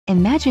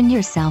Imagine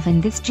yourself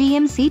in this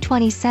GMC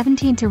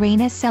 2017 Terrain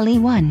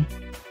SLE-1.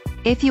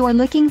 If you are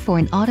looking for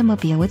an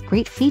automobile with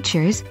great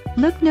features,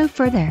 look no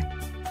further.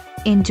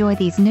 Enjoy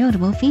these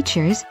notable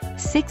features: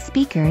 6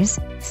 speakers,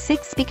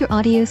 6-speaker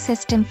audio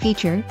system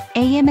feature,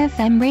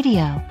 AM/FM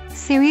radio,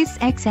 Sirius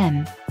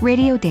XM,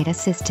 radio data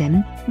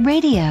system,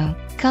 radio,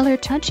 color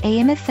touch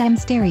AM/FM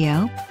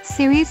stereo,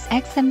 Sirius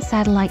XM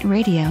satellite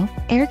radio,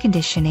 air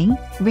conditioning,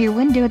 rear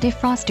window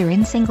defroster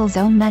and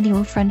single-zone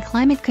manual front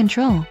climate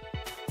control.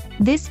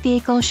 This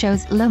vehicle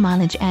shows low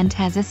mileage and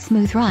has a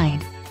smooth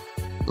ride.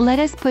 Let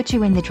us put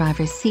you in the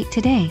driver's seat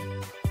today.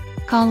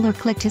 Call or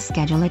click to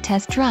schedule a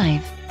test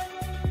drive.